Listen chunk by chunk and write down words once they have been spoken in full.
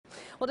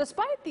Well,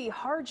 despite the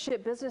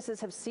hardship businesses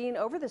have seen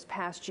over this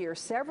past year,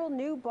 several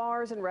new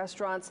bars and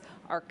restaurants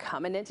are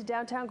coming into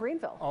downtown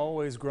Greenville.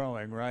 Always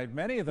growing, right?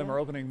 Many of them are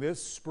opening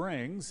this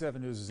spring.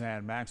 7 News'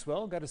 Ann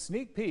Maxwell got a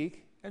sneak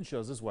peek and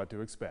shows us what to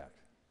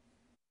expect.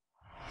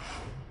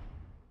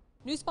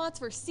 New spots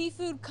for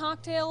seafood,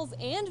 cocktails,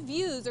 and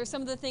views are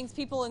some of the things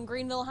people in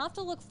Greenville have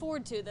to look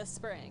forward to this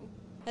spring.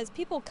 As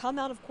people come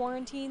out of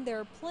quarantine, there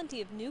are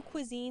plenty of new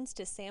cuisines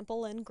to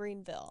sample in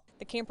Greenville.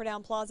 The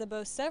Camperdown Plaza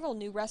boasts several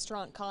new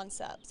restaurant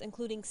concepts,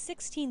 including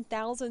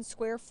 16,000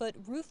 square foot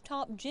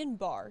rooftop gin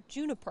bar,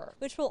 Juniper,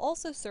 which will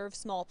also serve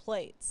small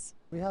plates.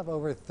 We have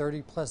over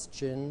 30 plus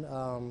gin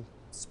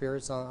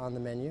spirits on the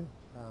menu,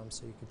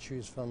 so you could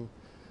choose from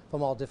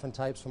all different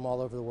types from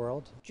all over the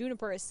world.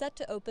 Juniper is set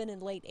to open in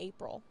late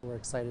April. We're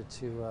excited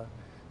to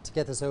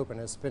get this open.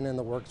 It's been in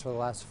the works for the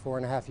last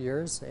 4.5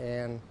 years,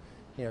 and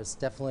you know, it's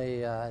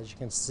definitely, as you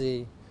can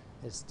see,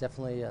 it's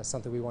definitely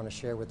something we want to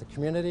share with the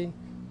community,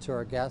 to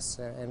our guests,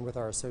 and with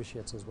our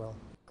associates as well.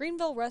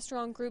 Greenville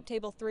Restaurant Group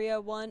Table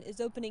 301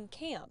 is opening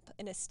camp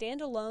in a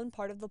standalone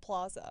part of the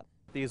plaza.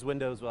 These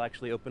windows will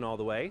actually open all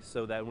the way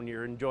so that when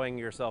you're enjoying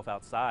yourself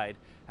outside,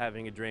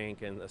 having a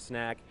drink and a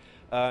snack,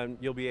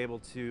 you'll be able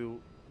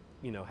to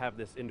have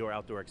this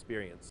indoor-outdoor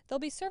experience. They'll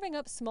be serving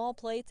up small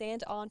plates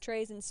and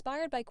entrees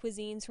inspired by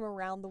cuisines from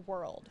around the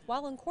world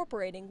while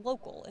incorporating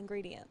local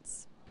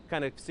ingredients.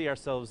 Kind of see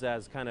ourselves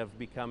as kind of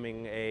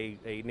becoming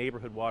a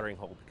neighborhood watering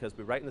hole because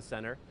we're right in the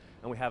center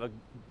and we have a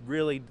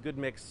really good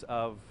mix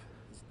of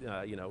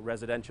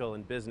residential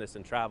and business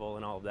and travel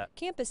and all of that.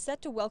 Camp is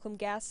set to welcome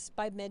guests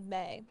by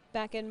mid-May.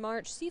 Back in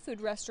March, seafood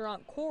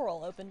restaurant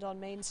Coral opened on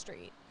Main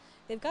Street.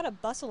 They've got a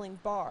bustling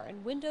bar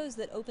and windows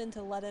that open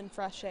to let in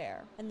fresh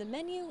air, and the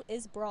menu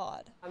is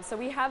broad. So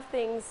we have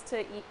things to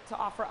eat to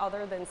offer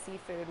other than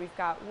seafood. We've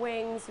got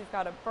wings, we've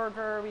got a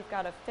burger, we've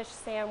got a fish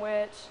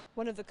sandwich.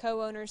 One of the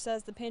co-owners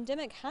says the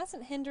pandemic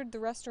hasn't hindered the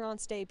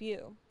restaurant's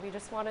debut. We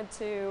just wanted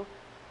to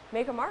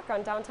make a mark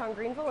on downtown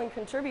Greenville and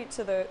contribute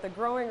to the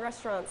growing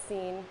restaurant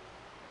scene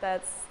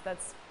that's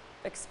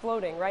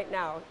exploding right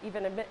now,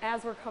 even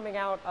as we're coming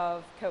out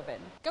of COVID.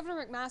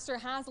 Governor McMaster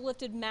has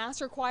lifted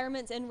mask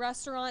requirements in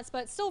restaurants,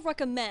 but still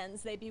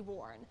recommends they be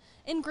worn.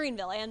 In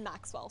Greenville, Ann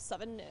Maxwell,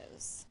 7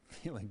 News.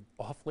 Feeling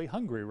awfully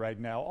hungry right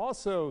now.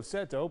 Also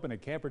set to open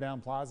at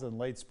Camperdown Plaza in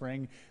late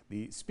spring,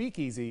 the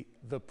Speakeasy,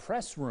 the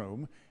Press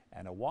Room,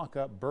 and a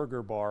walk-up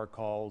burger bar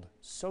called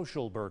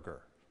Social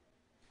Burger.